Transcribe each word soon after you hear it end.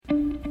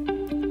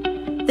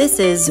This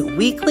is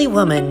Weekly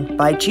Woman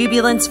by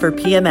Jubilance for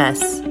PMS.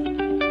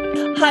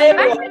 Hi,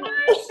 everyone.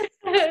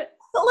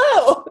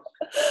 Hello.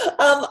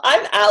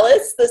 I'm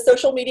Alice, the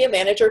social media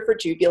manager for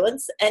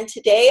Jubilance, and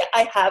today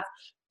I have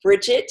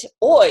Bridget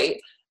Oye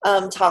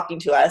talking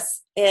to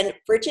us. And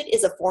Bridget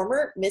is a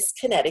former Miss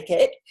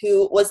Connecticut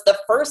who was the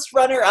first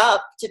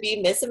runner-up to be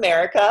Miss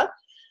America.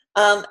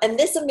 And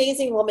this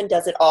amazing woman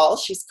does it all.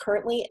 She's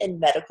currently in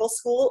medical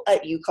school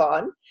at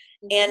UConn,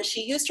 and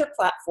she used her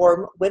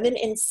platform, Women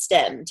in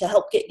STEM, to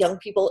help get young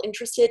people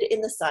interested in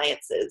the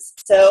sciences.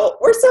 So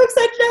we're so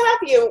excited to have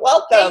you.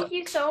 Welcome. Thank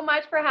you so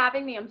much for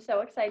having me. I'm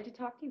so excited to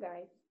talk to you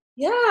guys.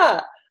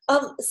 Yeah.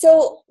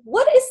 So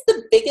what is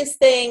the biggest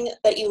thing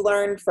that you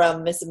learned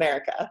from Miss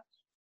America?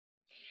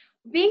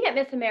 Being at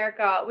Miss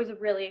America was a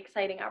really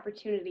exciting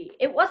opportunity.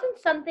 It wasn't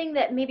something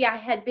that maybe I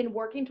had been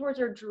working towards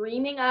or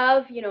dreaming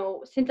of,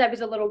 since I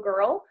was a little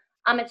girl.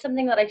 It's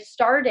something that I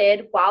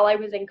started while I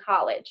was in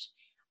college,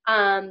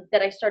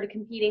 that I started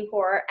competing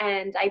for,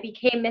 and I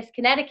became Miss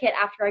Connecticut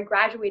after I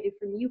graduated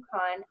from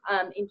UConn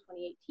in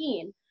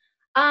 2018.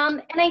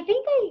 And I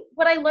think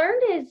what I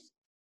learned is,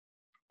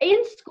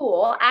 in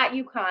school at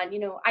UConn,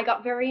 I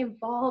got very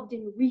involved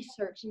in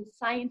research and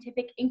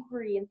scientific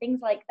inquiry and things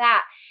like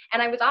that.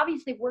 And I was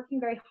obviously working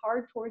very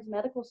hard towards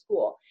medical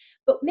school.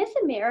 But Miss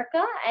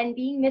America and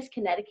being Miss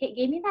Connecticut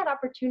gave me that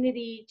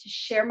opportunity to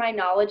share my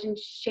knowledge and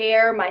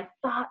share my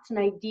thoughts and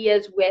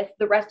ideas with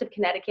the rest of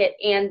Connecticut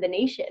and the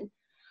nation.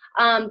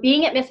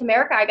 Being at Miss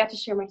America, I got to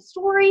share my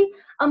story.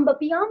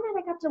 But beyond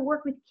that, I got to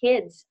work with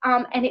kids.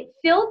 And it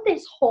filled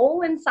this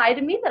hole inside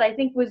of me that I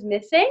think was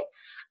missing.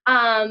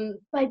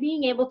 By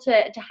being able to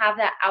have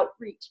that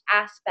outreach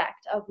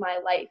aspect of my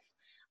life.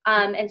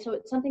 And so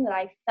it's something that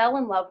I fell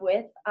in love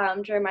with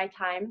during my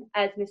time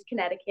as Miss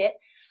Connecticut.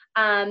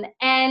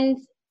 And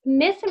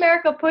Miss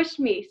America pushed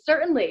me,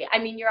 certainly. I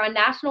mean, you're on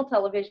national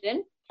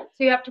television,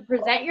 so you have to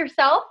present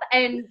yourself,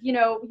 and,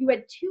 you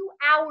had 2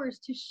 hours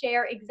to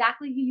share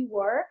exactly who you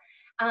were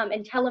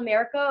and tell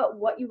America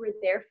what you were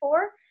there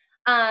for.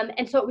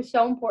 And so it was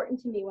so important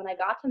to me when I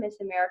got to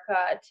Miss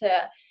America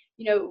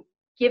to,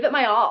 give it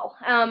my all.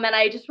 And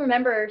I just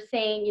remember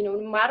saying, no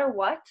matter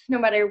what, no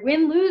matter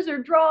win, lose, or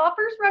draw,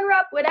 first runner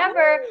up,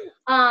 whatever,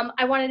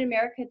 I wanted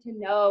America to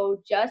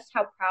know just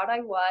how proud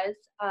I was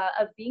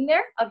of being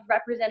there, of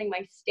representing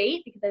my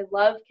state, because I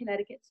love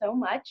Connecticut so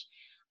much.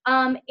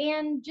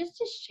 And just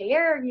to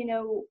share,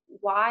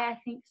 why I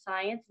think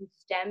science and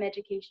STEM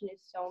education is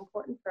so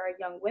important for our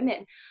young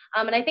women.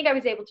 And I think I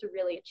was able to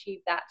really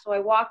achieve that. So I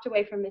walked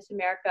away from Miss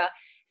America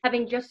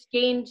having just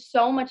gained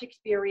so much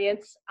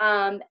experience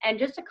and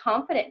just a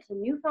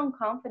newfound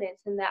confidence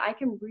in that I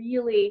can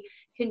really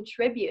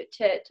contribute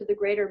to the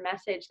greater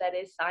message that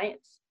is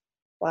science.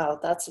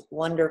 Wow, that's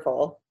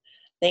wonderful.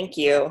 Thank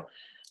you.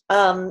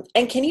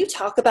 And can you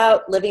talk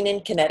about living in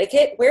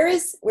Connecticut? Where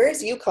is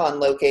UConn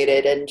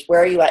located, and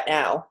where are you at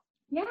now?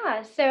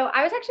 Yeah, so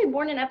I was actually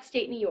born in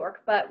upstate New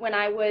York, but when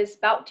I was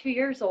about 2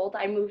 years old,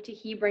 I moved to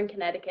Hebron,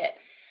 Connecticut.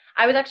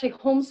 I was actually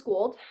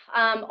homeschooled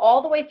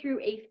all the way through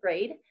 8th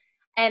grade.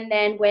 And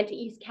then went to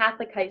East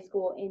Catholic High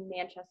School in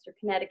Manchester,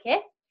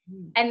 Connecticut.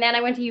 And then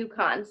I went to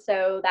UConn.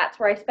 So that's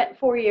where I spent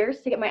 4 years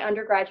to get my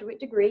undergraduate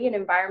degree in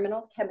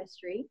environmental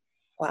chemistry.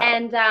 Wow.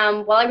 And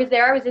while I was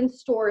there, I was in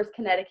Storrs,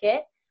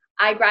 Connecticut.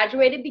 I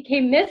graduated,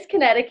 became Miss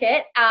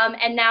Connecticut,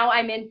 and now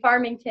I'm in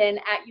Farmington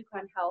at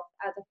UConn Health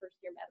as a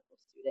first-year medical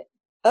student.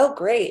 Oh,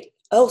 great.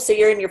 Oh, so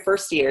you're in your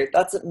first year.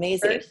 That's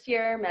amazing.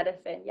 First-year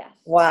medicine, yes.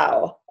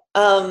 Wow.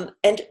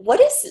 And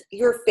what is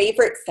your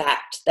favorite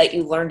fact that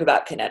you learned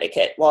about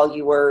Connecticut while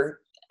you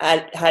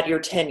had your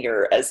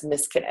tenure as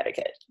Miss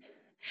Connecticut?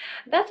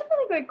 That's a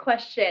really good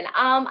question.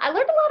 I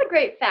learned a lot of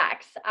great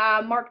facts.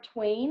 Mark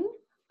Twain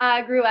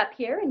grew up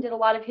here and did a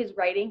lot of his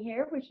writing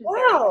here, which is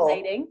very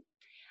exciting.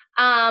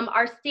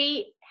 Our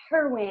state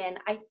heroine,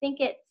 I'm going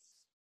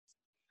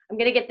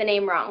to get the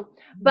name wrong,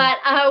 but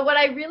what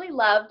I really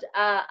loved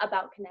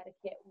about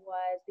Connecticut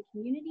was the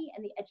community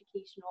and the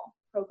educational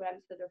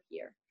programs that are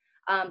here.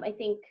 I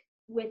think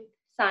with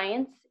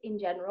science in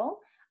general,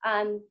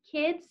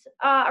 kids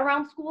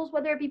around schools,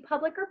 whether it be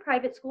public or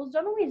private schools,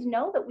 don't always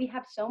know that we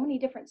have so many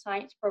different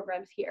science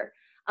programs here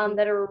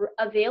that are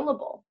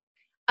available.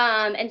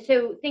 And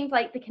so things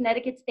like the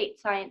Connecticut State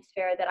Science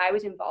Fair that I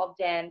was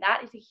involved in,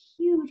 that is a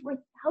huge, where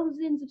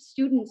thousands of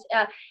students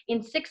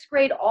in 6th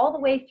grade all the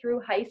way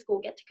through high school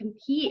get to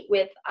compete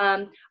with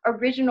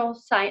original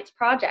science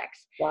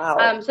projects.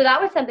 Wow. So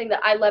that was something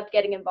that I loved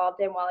getting involved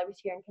in while I was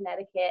here in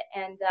Connecticut,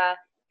 and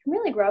can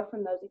really grow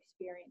from those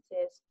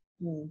experiences.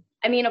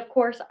 I mean, of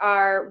course,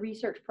 our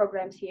research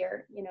programs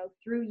here,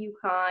 through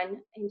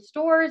UConn in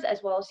Storrs,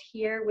 as well as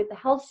here with the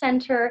health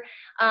center,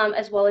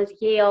 as well as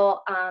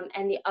Yale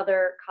and the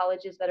other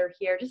colleges that are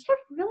here, just have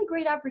really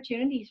great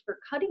opportunities for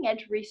cutting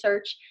edge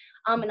research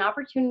and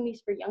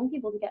opportunities for young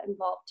people to get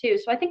involved too.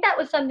 So I think that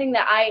was something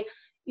that I,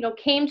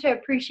 came to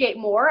appreciate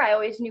more. I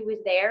always knew was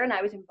there and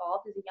I was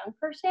involved as a young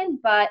person,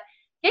 but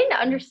getting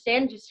to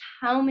understand just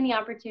how many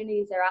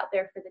opportunities are out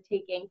there for the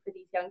taking for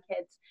these young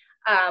kids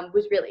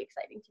was really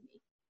exciting to me.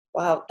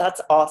 Wow,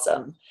 that's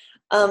awesome.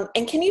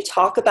 And can you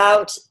talk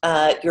about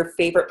your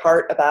favorite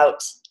part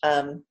about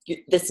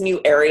this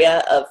new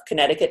area of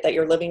Connecticut that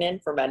you're living in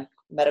for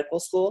medical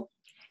school?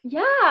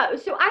 Yeah,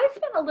 so I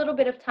spent a little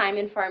bit of time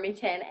in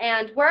Farmington,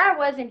 and where I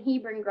was in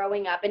Hebron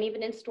growing up, and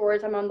even in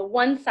stores, I'm on the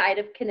one side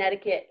of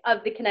Connecticut,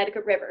 of the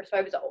Connecticut River. So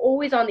I was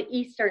always on the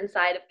eastern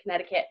side of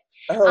Connecticut.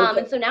 Oh, okay.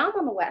 And so now I'm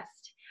on the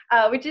west,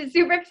 which is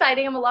super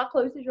exciting. I'm a lot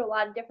closer to a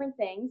lot of different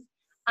things.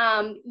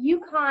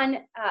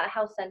 UConn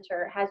Health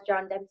Center has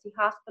John Dempsey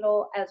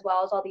Hospital, as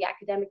well as all the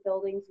academic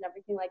buildings and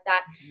everything like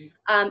that.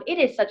 It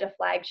is such a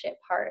flagship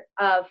part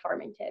of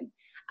Farmington.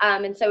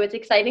 And so it's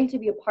exciting to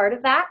be a part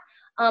of that.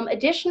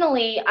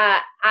 Additionally,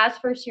 as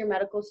first-year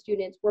medical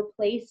students, we're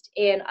placed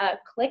in a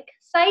CLIC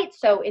site,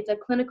 so it's a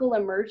clinical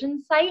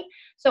immersion site.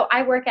 So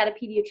I work at a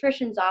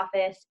pediatrician's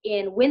office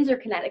in Windsor,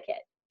 Connecticut.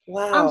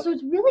 Wow. So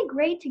it's really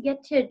great to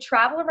get to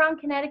travel around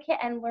Connecticut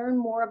and learn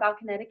more about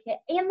Connecticut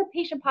and the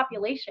patient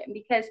population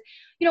because,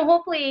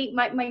 hopefully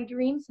my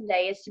dream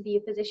someday is to be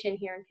a physician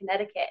here in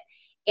Connecticut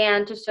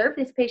and to serve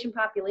this patient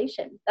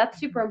population. That's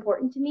super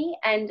important to me,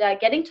 and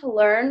getting to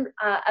learn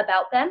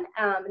about them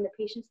and the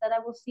patients that I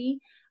will see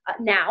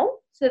now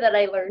so that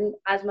I learn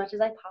as much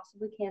as I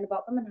possibly can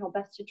about them and how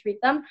best to treat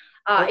them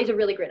is a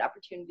really great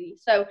opportunity.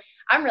 So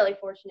I'm really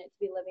fortunate to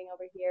be living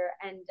over here,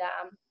 and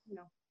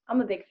I'm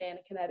a big fan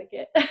of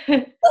Connecticut.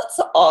 That's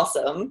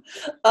awesome.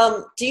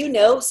 Do you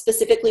know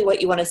specifically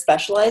what you want to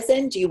specialize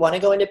in? Do you want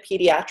to go into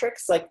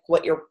pediatrics, like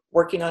what you're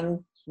working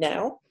on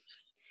now?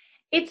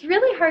 It's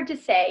really hard to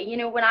say.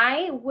 When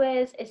I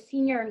was a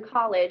senior in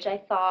college, I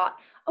thought,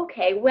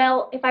 okay,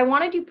 well, if I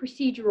want to do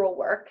procedural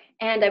work,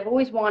 and I've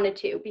always wanted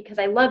to because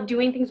I love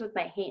doing things with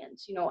my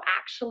hands,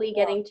 actually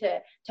getting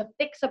to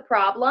fix a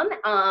problem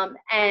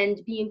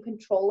and be in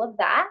control of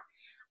that.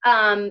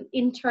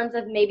 In terms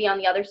of maybe on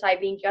the other side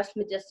being just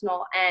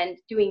medicinal and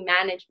doing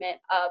management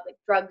of like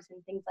drugs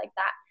and things like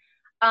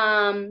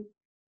that.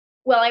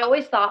 Well, I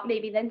always thought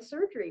maybe then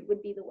surgery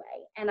would be the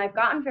way. And I've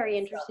gotten very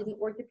interested in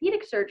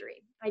orthopedic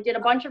surgery. I did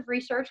a bunch of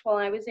research while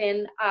I was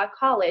in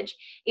college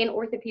in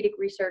orthopedic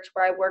research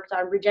where I worked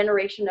on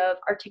regeneration of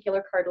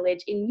articular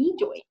cartilage in knee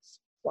joints.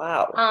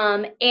 Wow.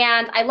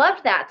 And I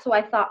loved that. So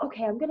I thought,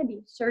 okay, I'm going to be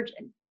a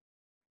surgeon.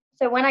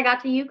 So when I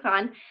got to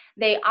UConn,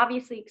 they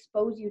obviously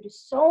expose you to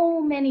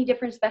so many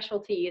different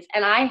specialties.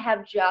 And I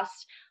have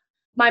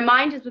my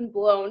mind has been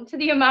blown to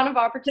the amount of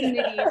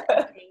opportunities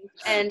and things.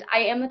 And I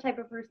am the type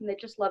of person that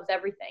just loves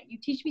everything. You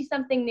teach me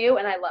something new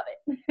and I love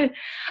it.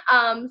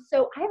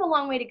 So I have a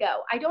long way to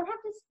go. I don't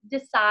have to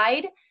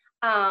decide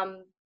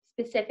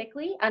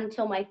specifically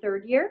until my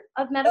third year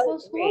of medical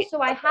school.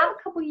 So I have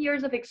a couple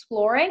years of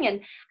exploring,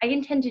 and I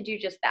intend to do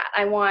just that.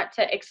 I want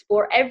to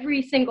explore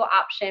every single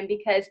option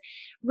because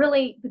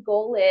really the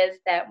goal is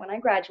that when I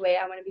graduate,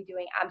 I want to be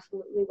doing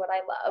absolutely what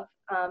I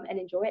love and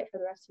enjoy it for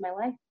the rest of my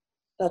life.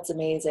 That's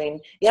amazing.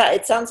 Yeah,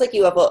 it sounds like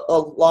you have a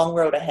long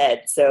road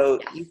ahead, so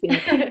you can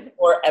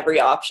explore every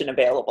option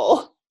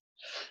available.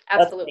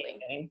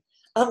 Absolutely.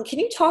 Can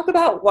you talk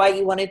about why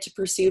you wanted to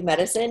pursue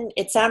medicine?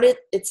 It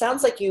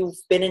sounds like you've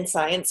been in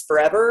science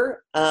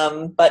forever,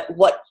 but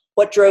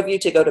what drove you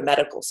to go to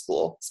medical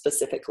school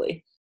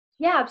specifically?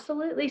 Yeah,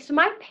 absolutely. So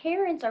my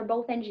parents are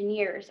both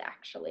engineers,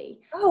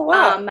 actually. Oh,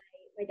 wow.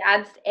 My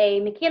dad's a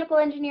mechanical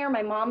engineer.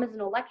 My mom is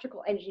an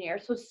electrical engineer.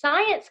 So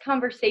science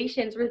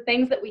conversations were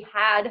things that we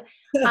had,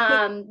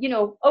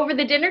 over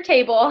the dinner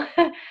table.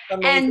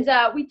 And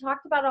we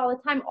talked about it all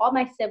the time. All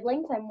my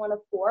siblings, I'm one of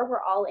four,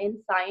 were all in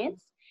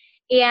science.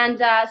 And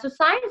so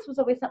science was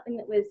always something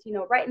that was,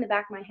 right in the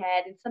back of my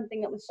head and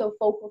something that was so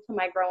focal to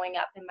my growing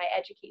up and my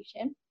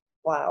education.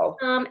 Wow.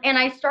 And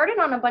I started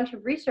on a bunch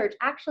of research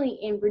actually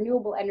in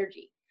renewable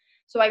energy.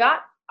 So I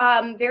got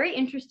very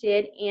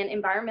interested in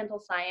environmental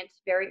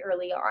science very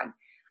early on.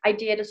 I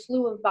did a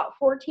slew of about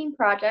 14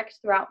 projects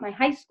throughout my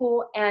high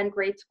school and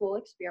grade school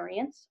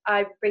experience.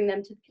 I bring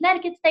them to the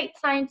Connecticut State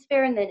Science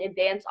Fair and then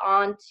advance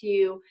on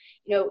to,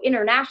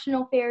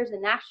 international fairs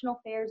and national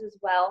fairs as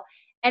well.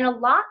 And a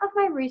lot of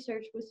my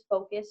research was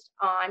focused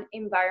on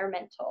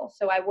environmental.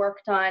 So I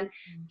worked on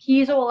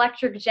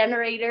piezoelectric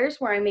generators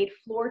where I made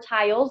floor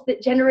tiles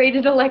that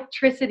generated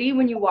electricity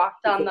when you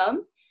walked on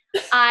them.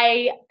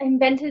 I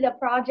invented a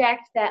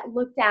project that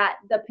looked at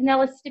the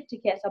Pinella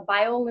stypticus, a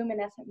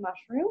bioluminescent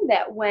mushroom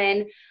that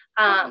when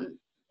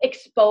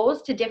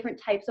exposed to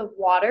different types of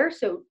water,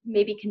 so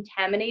maybe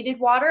contaminated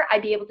water,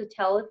 I'd be able to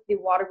tell if the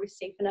water was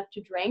safe enough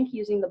to drink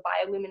using the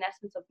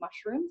bioluminescence of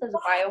mushrooms as a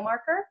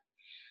biomarker.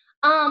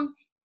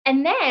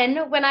 And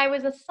then when I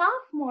was a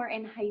sophomore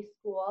in high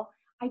school,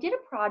 I did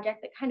a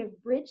project that kind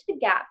of bridged the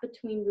gap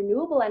between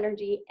renewable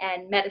energy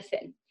and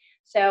medicine.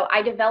 So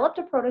I developed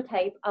a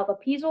prototype of a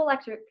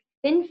piezoelectric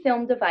thin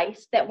film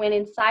device that when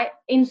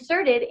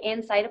inserted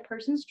inside a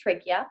person's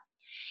trachea,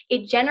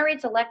 it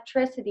generates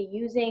electricity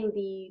using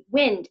the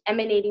wind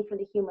emanating from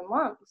the human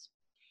lungs.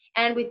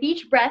 And with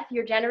each breath,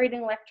 you're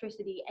generating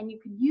electricity, and you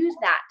could use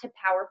that to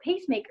power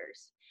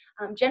pacemakers.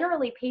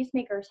 Generally,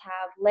 pacemakers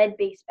have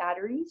lead-based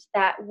batteries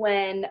that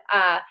when,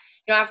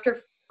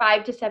 after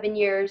 5 to 7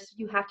 years,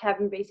 you have to have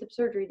invasive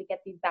surgery to get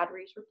these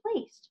batteries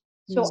replaced.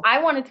 So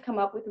I wanted to come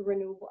up with a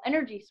renewable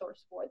energy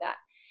source for that.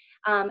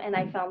 And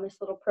I found this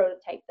little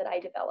prototype that I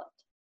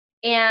developed.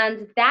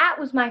 And that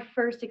was my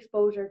first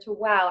exposure to,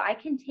 wow, I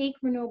can take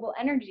renewable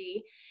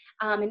energy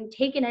and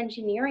take an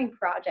engineering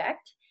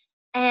project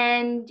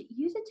and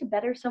use it to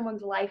better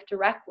someone's life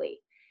directly.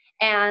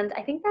 And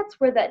I think that's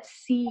where that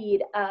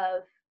seed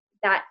of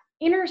that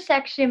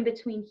intersection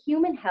between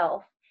human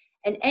health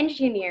and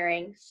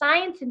engineering,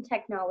 science and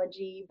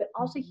technology, but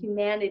also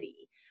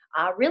humanity,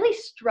 really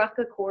struck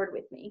a chord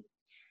with me.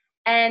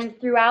 And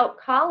throughout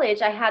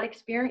college, I had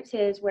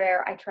experiences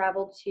where I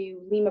traveled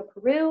to Lima,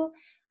 Peru,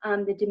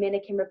 the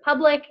Dominican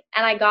Republic,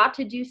 and I got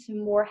to do some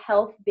more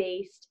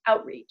health-based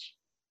outreach.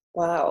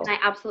 Wow. And I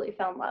absolutely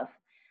fell in love.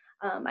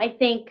 I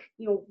think,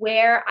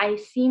 where I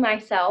see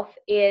myself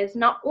is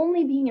not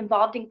only being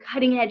involved in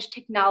cutting edge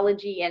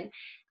technology and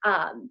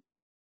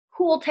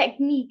cool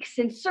techniques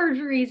and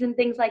surgeries and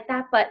things like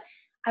that, but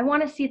I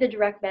want to see the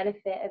direct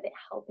benefit of it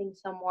helping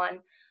someone.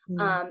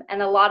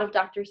 And a lot of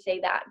doctors say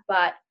that,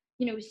 but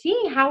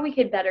seeing how we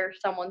could better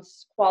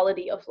someone's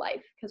quality of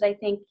life, because I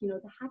think, the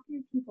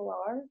happier people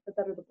are, the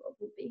better the world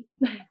will be.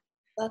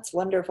 That's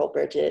wonderful,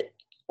 Bridget.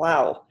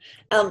 Wow.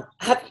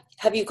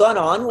 Have you gone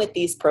on with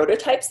these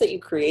prototypes that you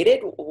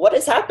created? What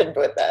has happened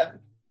with them?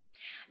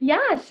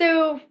 Yeah,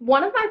 so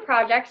one of my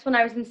projects when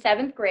I was in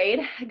 7th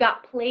grade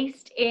got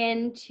placed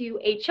into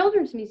a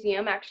children's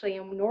museum, actually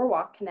in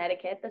Norwalk,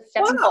 Connecticut, the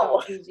Stepping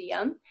Stones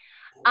Museum.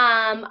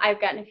 I've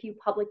gotten a few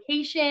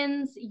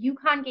publications.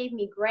 UConn gave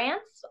me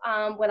grants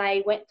when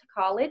I went to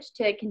college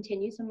to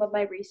continue some of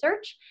my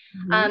research.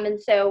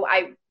 And so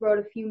I wrote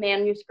a few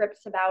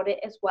manuscripts about it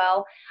as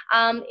well.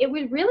 It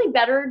was really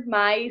bettered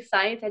my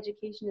science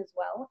education as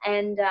well.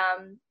 And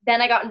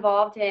then I got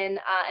involved in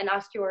an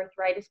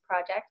osteoarthritis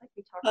project, like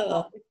we talked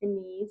about with the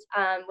knees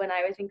when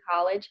I was in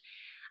college.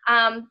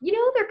 They're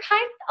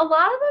a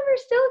lot of them are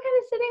still kind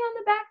of sitting on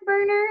the back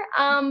burner,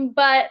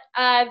 but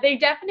they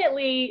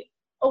definitely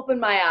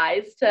opened my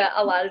eyes to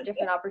a lot of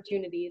different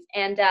opportunities,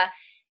 and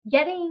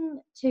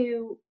getting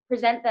to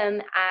present them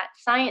at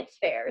science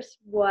fairs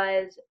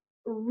was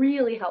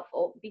really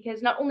helpful,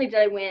 because not only did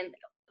I win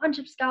a bunch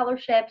of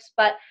scholarships,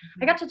 but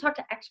I got to talk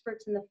to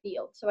experts in the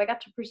field. So I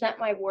got to present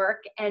my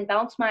work and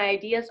bounce my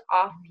ideas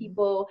off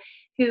people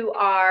who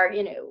are,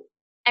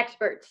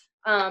 experts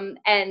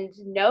and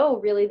know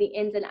really the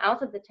ins and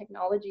outs of the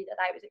technology that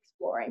I was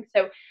exploring.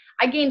 So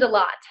I gained a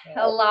lot,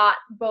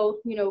 both,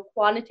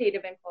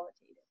 quantitative and qualitative.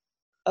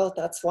 Oh,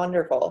 that's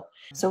wonderful.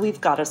 So we've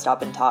got to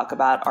stop and talk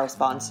about our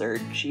sponsor,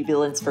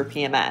 Jubilance for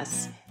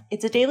PMS.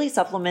 It's a daily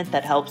supplement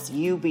that helps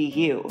you be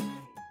you.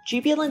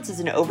 Jubilance is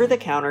an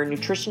over-the-counter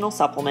nutritional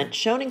supplement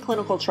shown in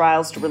clinical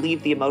trials to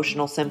relieve the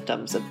emotional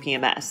symptoms of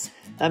PMS.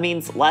 That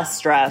means less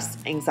stress,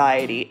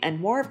 anxiety, and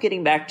more of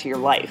getting back to your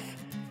life.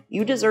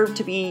 You deserve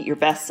to be your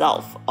best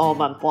self all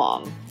month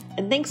long.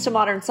 And thanks to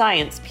modern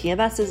science,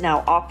 PMS is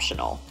now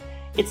optional.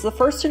 It's the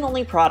first and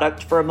only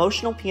product for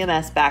emotional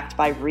PMS backed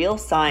by real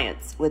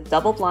science with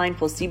double-blind,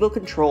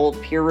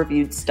 placebo-controlled,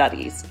 peer-reviewed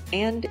studies.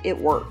 And it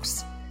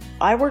works.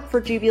 I work for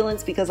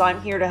Jubilance because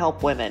I'm here to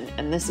help women,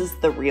 and this is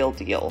the real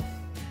deal.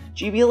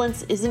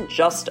 Jubilance isn't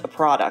just a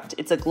product,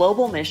 it's a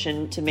global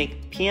mission to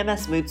make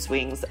PMS mood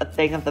swings a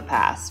thing of the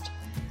past.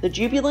 The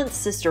Jubilance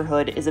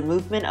Sisterhood is a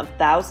movement of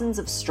thousands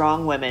of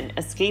strong women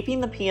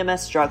escaping the PMS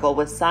struggle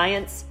with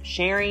science,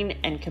 sharing,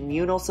 and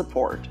communal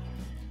support.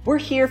 We're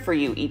here for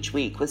you each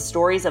week with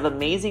stories of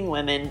amazing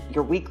women,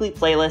 your weekly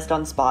playlist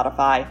on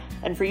Spotify,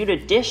 and for you to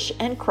dish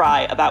and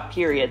cry about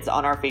periods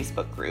on our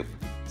Facebook group.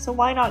 So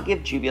why not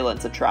give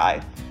Jubilance a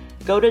try?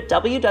 Go to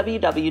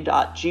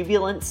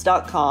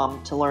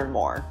www.jubilance.com to learn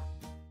more.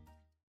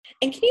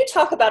 And can you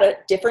talk about a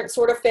different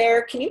sort of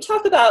fair? Can you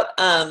talk about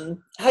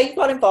how you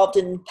got involved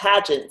in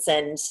pageants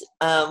and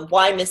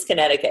why Miss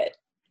Connecticut?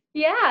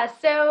 Yeah,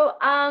 so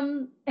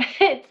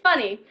it's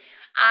funny.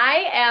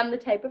 I am the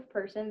type of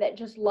person that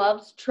just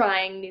loves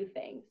trying new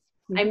things.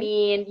 I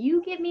mean,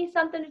 you give me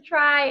something to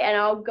try and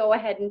I'll go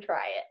ahead and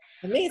try it.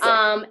 Amazing.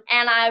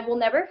 And I will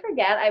never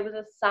forget, I was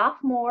a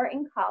sophomore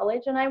in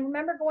college, and I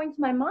remember going to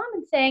my mom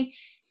and saying,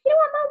 you know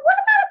what, Mom, what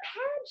about a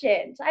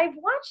pageant? I've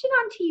watched it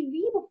on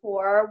TV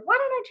before. Why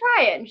don't I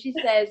try it? And she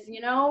says,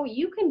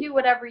 you can do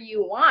whatever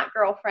you want,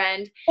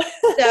 girlfriend.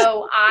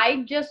 So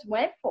I just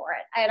went for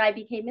it, and I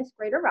became Miss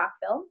Greater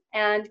Rockville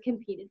and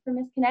competed for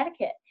Miss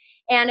Connecticut.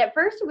 And at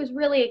first it was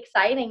really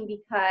exciting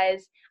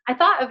because I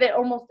thought of it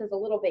almost as a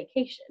little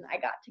vacation. I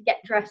got to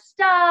get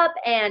dressed up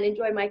and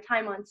enjoy my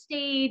time on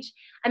stage.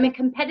 I'm a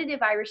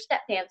competitive Irish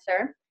step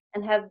dancer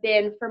and have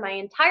been for my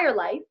entire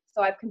life.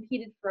 So I've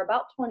competed for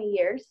about 20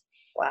 years.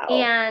 Wow.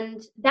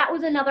 And that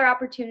was another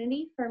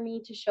opportunity for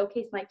me to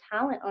showcase my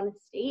talent on a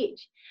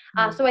stage.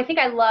 So I think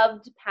I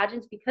loved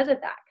pageants because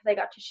of that, because I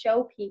got to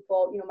show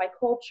people, my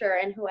culture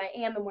and who I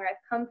am and where I've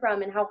come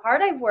from and how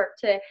hard I've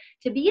worked to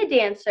be a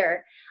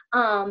dancer.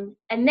 And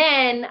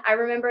then I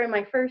remember in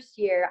my first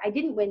year, I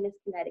didn't win Miss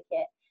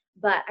Connecticut,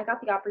 but I got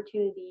the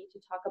opportunity to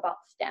talk about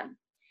STEM.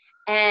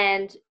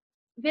 And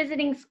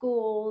visiting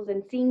schools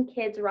and seeing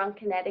kids around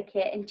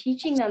Connecticut and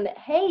teaching them that,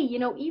 hey,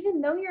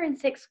 even though you're in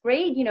sixth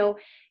grade,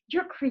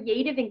 your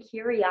creative and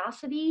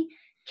curiosity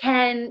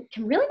can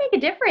really make a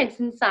difference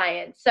in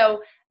science.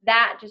 So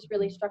that just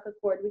really struck a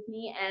chord with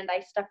me, and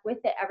I stuck with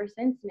it ever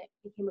since, and it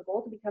became a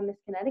goal to become Miss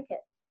Connecticut.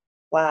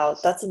 Wow,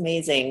 that's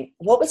amazing.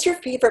 What was your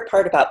favorite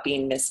part about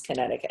being Miss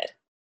Connecticut?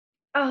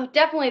 Oh,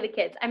 definitely the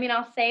kids. I mean,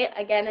 I'll say it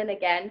again and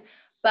again,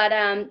 but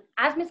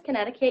as Miss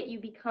Connecticut, you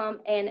become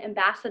an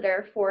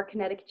ambassador for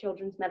Connecticut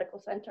Children's Medical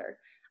Center.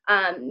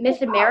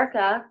 Miss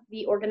America,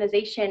 the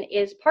organization,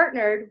 is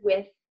partnered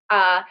with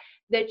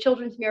the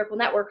Children's Miracle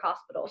Network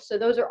hospitals. So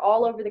those are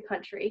all over the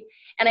country.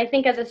 And I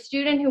think as a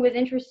student who was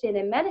interested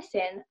in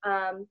medicine,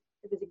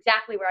 it was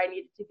exactly where I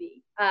needed to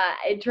be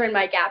during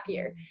my gap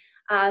year.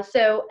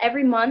 So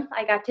every month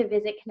I got to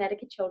visit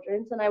Connecticut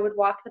Children's, and I would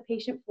walk the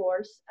patient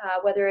floors,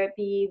 whether it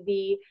be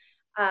the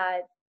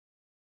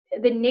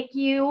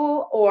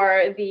NICU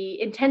or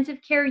the intensive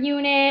care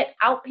unit,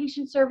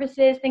 outpatient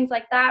services, things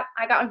like that.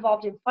 I got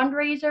involved in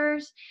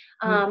fundraisers.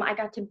 I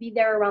got to be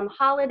there around the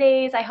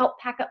holidays. I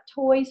helped pack up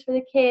toys for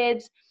the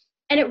kids.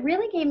 And it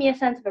really gave me a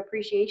sense of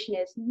appreciation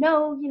is,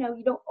 no,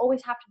 you don't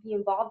always have to be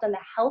involved in the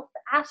health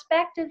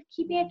aspect of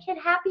keeping a kid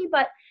happy,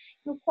 but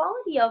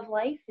quality of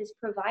life is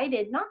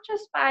provided not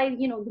just by,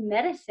 the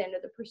medicine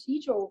or the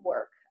procedural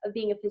work of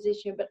being a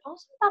physician, but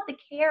also about the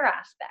care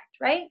aspect,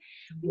 right?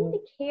 We need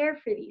to care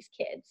for these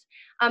kids.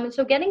 And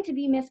so getting to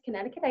be Miss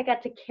Connecticut, I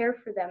got to care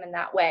for them in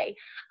that way.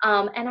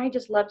 And I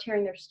just loved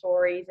hearing their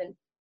stories. And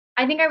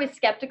I think I was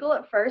skeptical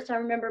at first. I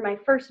remember my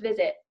first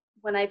visit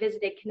when I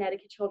visited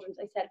Connecticut Children's,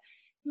 I said,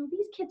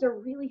 these kids are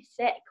really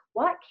sick.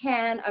 What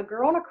can a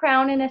girl in a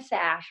crown and a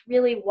sash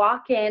really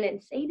walk in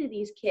and say to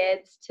these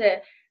kids to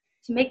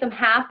make them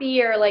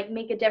happy or like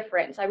make a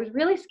difference? I was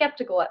really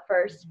skeptical at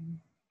first.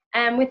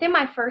 And within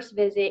my first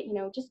visit,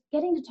 just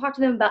getting to talk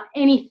to them about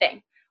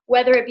anything,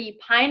 whether it be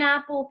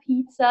pineapple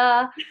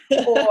pizza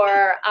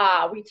or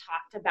we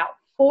talked about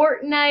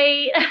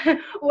Fortnite,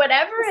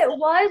 whatever it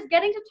was,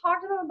 getting to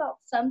talk to them about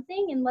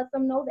something and let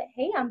them know that,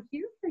 hey, I'm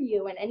here for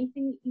you, and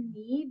anything that you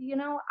need,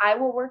 I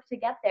will work to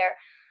get there.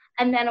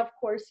 And then, of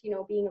course,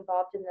 being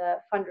involved in the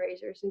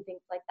fundraisers and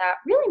things like that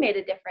really made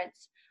a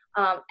difference,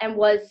 and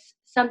was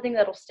something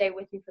that'll stay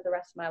with me for the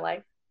rest of my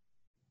life.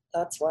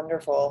 That's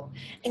wonderful.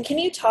 And can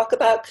you talk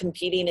about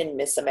competing in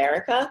Miss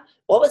America?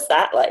 What was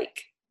that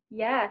like?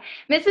 Yeah,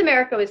 Miss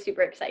America was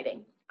super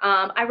exciting.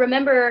 I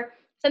remember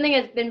something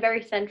that's been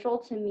very central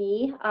to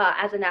me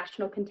as a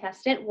national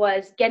contestant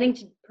was getting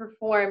to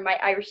perform my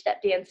Irish step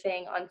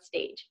dancing on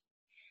stage.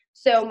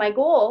 So my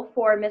goal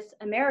for Miss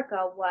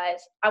America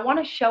was, I want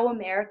to show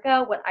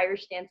America what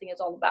Irish dancing is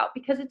all about,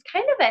 because it's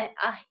kind of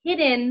a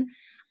hidden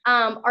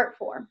art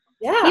form.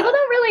 Yeah. People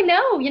don't really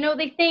know,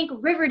 they think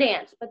river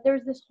dance, but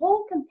there's this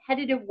whole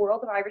competitive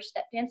world of Irish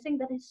step dancing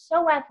that is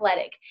so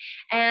athletic.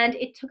 And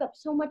it took up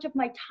so much of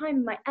my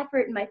time, my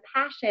effort, and my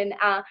passion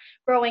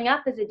growing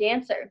up as a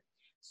dancer.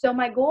 So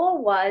my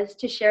goal was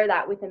to share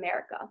that with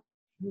America.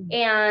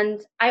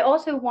 And I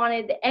also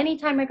wanted that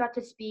anytime I got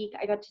to speak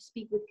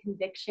with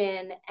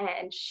conviction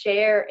and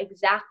share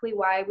exactly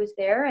why I was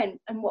there and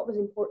what was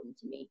important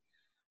to me.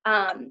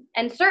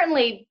 And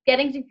certainly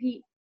getting to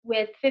compete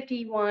with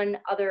 51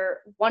 other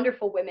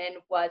wonderful women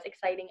was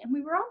exciting. And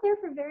we were all there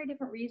for very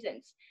different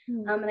reasons.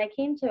 And I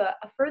came to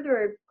a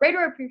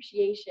greater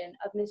appreciation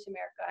of Miss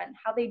America and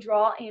how they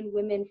draw in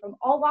women from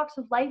all walks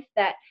of life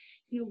that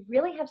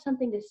really have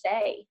something to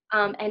say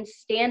and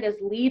stand as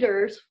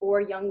leaders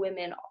for young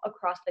women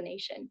across the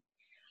nation.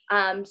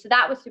 So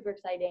that was super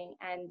exciting.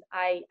 And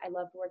I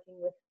loved working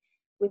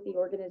with the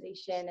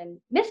organization. And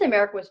Miss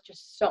America was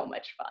just so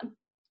much fun.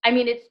 I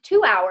mean, it's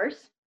 2 hours.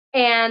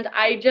 And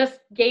I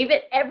just gave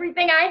it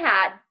everything I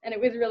had, and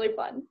it was really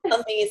fun.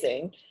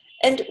 Amazing.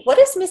 And what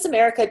does Miss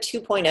America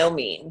 2.0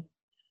 mean?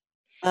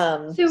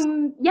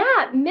 So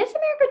yeah, Miss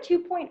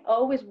America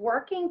 2.0 is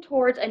working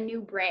towards a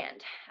new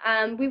brand.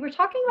 We were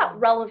talking about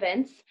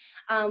relevance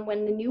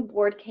when the new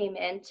board came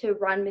in to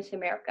run Miss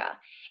America.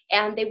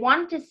 And they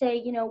wanted to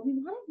say, we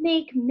want to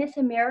make Miss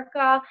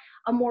America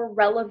a more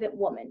relevant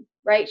woman,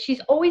 right?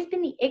 She's always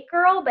been the it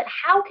girl, but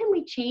how can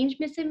we change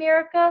Miss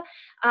America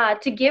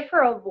to give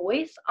her a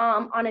voice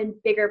on a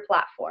bigger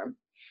platform?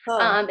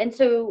 And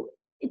so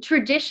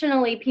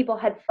traditionally, people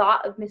had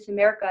thought of Miss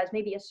America as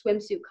maybe a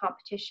swimsuit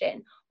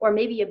competition or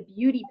maybe a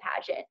beauty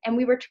pageant. And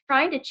we were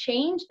trying to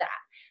change that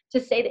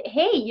to say that,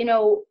 hey,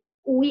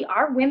 we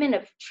are women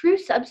of true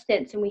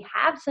substance and we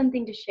have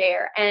something to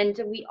share. And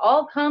we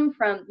all come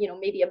from,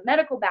 maybe a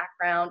medical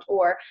background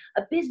or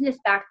a business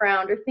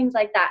background or things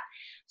like that.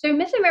 So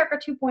Miss America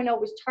 2.0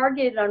 was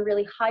targeted on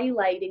really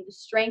highlighting the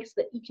strengths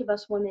that each of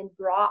us women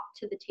brought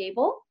to the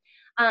table.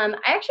 I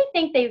actually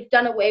think they've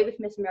done away with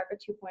Miss America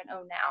 2.0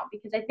 now,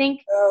 because I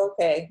think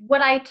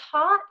what I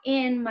taught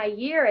in my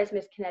year as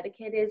Miss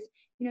Connecticut is,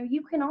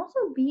 you can also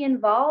be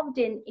involved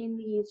in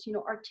these,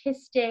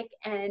 artistic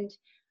and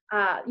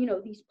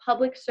these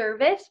public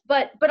service,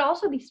 but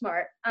also be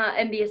smart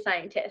and be a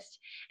scientist.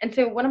 And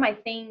so one of my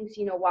things,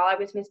 while I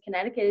was Miss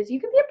Connecticut is you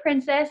can be a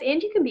princess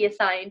and you can be a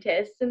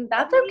scientist, and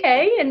that's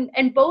okay.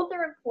 And both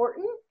are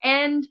important,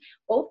 and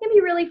both can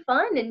be really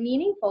fun and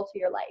meaningful to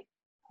your life.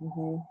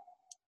 Mm-hmm.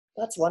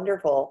 That's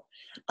wonderful.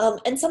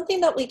 And something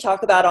that we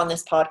talk about on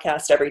this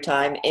podcast every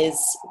time is,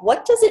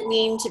 what does it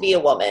mean to be a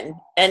woman?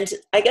 And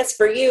I guess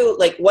for you,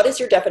 like, what is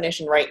your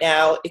definition right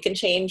now? It can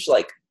change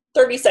like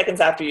 30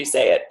 seconds after you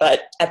say it,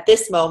 but at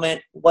this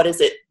moment, what is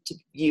it to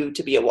you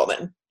to be a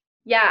woman?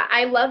 Yeah,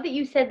 I love that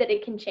you said that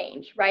it can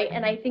change, right?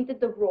 And I think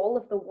that the role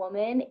of the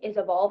woman is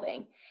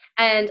evolving,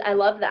 and I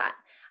love that.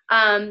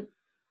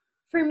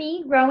 For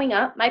me, growing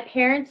up, my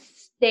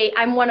parents,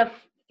 I'm one of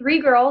 3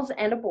 girls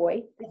and a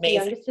boy. The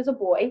youngest is a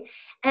boy.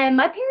 And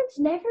my parents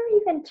never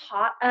even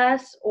taught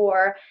us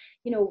or,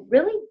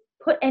 really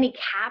put any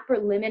cap or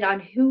limit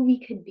on who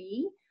we could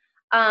be.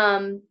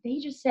 They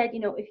just said,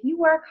 if you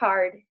work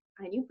hard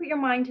and you put your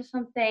mind to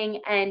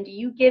something and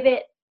you give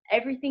it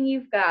everything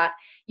you've got,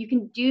 you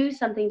can do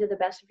something to the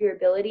best of your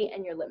ability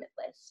and you're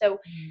limitless. So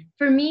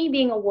for me,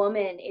 being a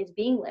woman is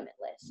being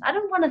limitless. I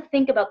don't want to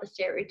think about the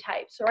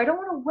stereotypes, or I don't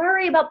want to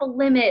worry about the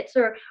limits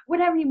or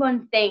what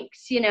everyone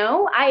thinks. When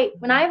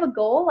I have a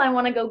goal, I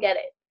want to go get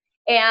it.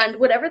 And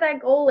whatever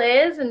that goal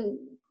is, and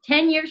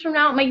 10 years from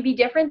now, it might be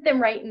different than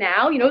right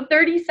now.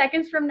 30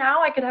 seconds from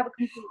now, I could have a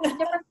completely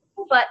different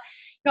goal, but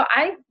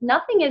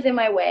nothing is in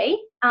my way.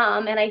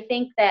 And I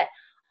think that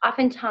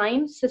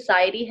oftentimes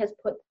society has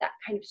put that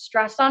kind of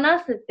stress on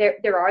us that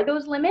there are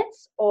those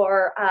limits,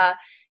 or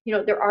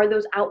there are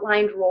those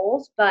outlined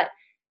roles. But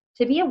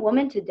to be a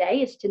woman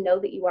today is to know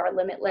that you are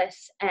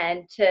limitless,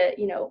 and to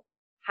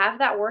have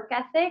that work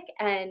ethic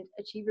and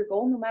achieve your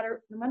goal no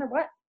matter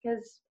what,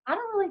 because I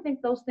don't really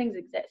think those things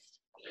exist.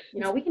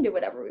 We can do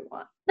whatever we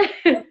want.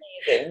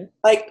 Amazing.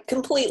 I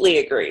completely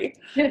agree.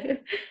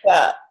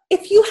 Yeah.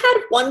 If you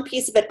had one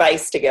piece of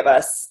advice to give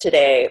us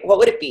today, what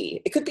would it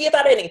be? It could be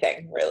about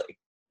anything, really.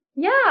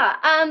 Yeah,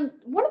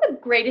 one of the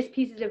greatest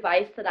pieces of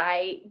advice that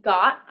I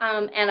got,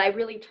 and I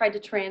really tried to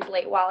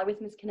translate while I was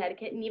Miss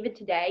Connecticut and even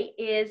today,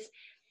 is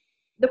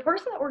the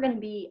person that we're going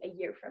to be a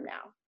year from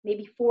now,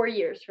 maybe 4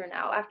 years from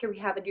now after we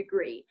have a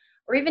degree,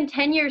 or even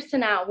 10 years to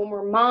now when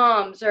we're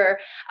moms, or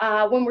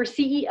when we're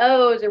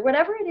CEOs, or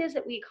whatever it is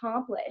that we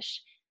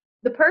accomplish.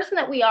 The person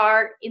that we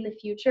are in the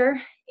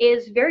future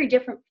is very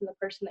different from the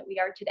person that we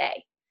are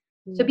today.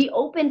 So be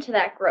open to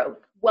that growth.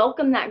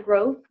 Welcome that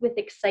growth with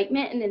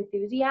excitement and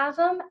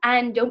enthusiasm,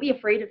 and don't be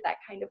afraid of that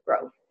kind of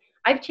growth.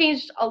 I've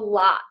changed a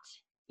lot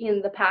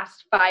in the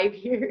past 5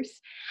 years.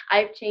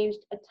 I've changed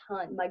a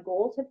ton. My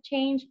goals have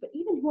changed, but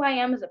even who I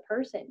am as a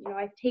person,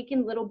 I've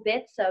taken little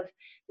bits of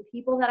the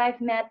people that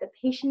I've met, the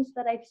patients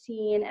that I've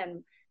seen,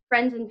 and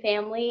friends and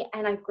family,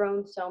 and I've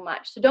grown so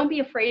much. So don't be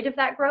afraid of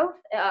that growth.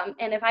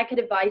 And if I could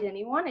advise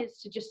anyone, is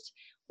to just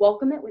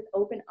welcome it with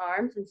open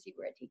arms and see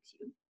where it takes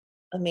you.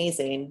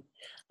 Amazing.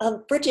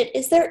 Bridget,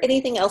 is there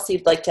anything else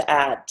you'd like to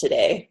add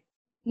today?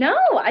 No,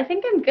 I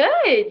think I'm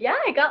good. Yeah,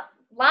 I got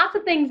lots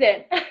of things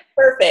in.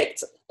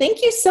 Perfect.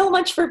 Thank you so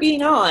much for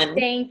being on.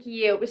 Thank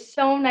you. It was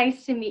so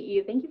nice to meet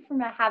you. Thank you for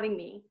having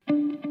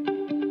me.